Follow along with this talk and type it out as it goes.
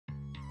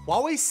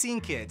HUAWEI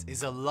Scene Kit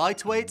is a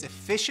lightweight,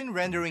 efficient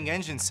rendering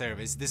engine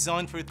service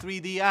designed for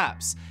 3D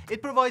apps.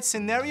 It provides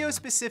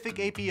scenario-specific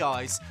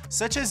APIs,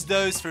 such as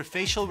those for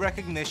facial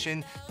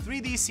recognition,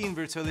 3D scene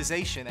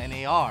virtualization,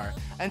 and AR,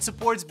 and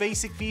supports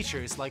basic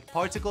features like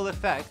particle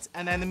effect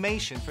and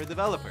animation for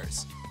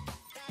developers.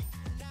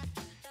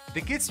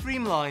 The kit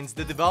streamlines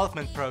the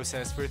development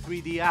process for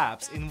 3D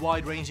apps in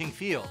wide-ranging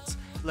fields,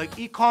 like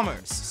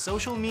e-commerce,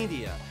 social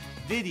media,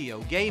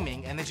 video,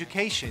 gaming, and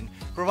education,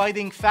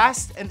 providing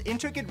fast and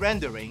intricate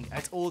rendering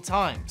at all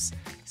times.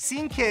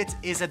 Scene Kit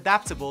is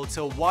adaptable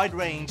to a wide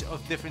range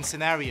of different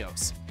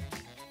scenarios.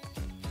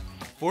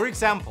 For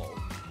example,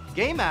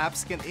 game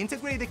apps can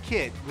integrate the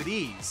kit with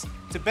ease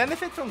to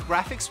benefit from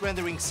graphics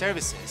rendering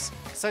services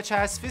such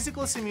as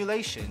physical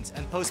simulations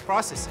and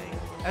post-processing,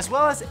 as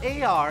well as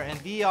AR and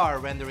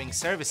VR rendering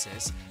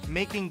services,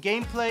 making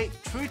gameplay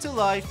true to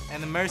life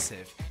and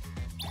immersive.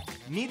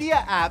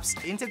 Media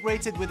apps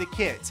integrated with the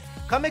kit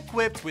come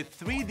equipped with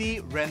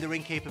 3D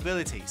rendering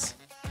capabilities.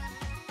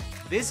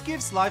 This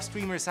gives live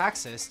streamers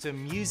access to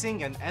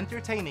amusing and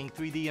entertaining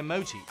 3D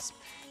emojis.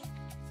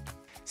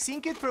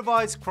 Scene Kit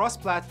provides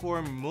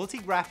cross-platform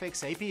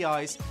multi-graphics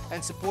APIs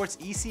and supports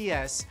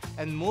ECS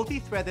and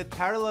multi-threaded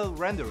parallel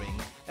rendering,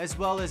 as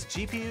well as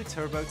GPU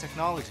turbo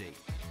technology.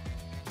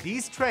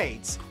 These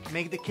traits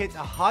make the kit a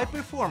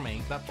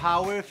high-performing but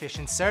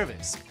power-efficient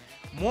service.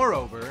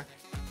 Moreover,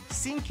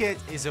 Scene Kit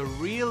is a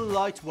real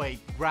lightweight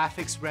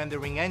graphics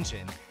rendering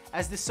engine,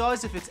 as the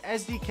size of its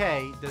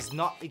SDK does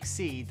not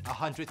exceed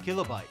 100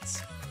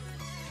 kilobytes.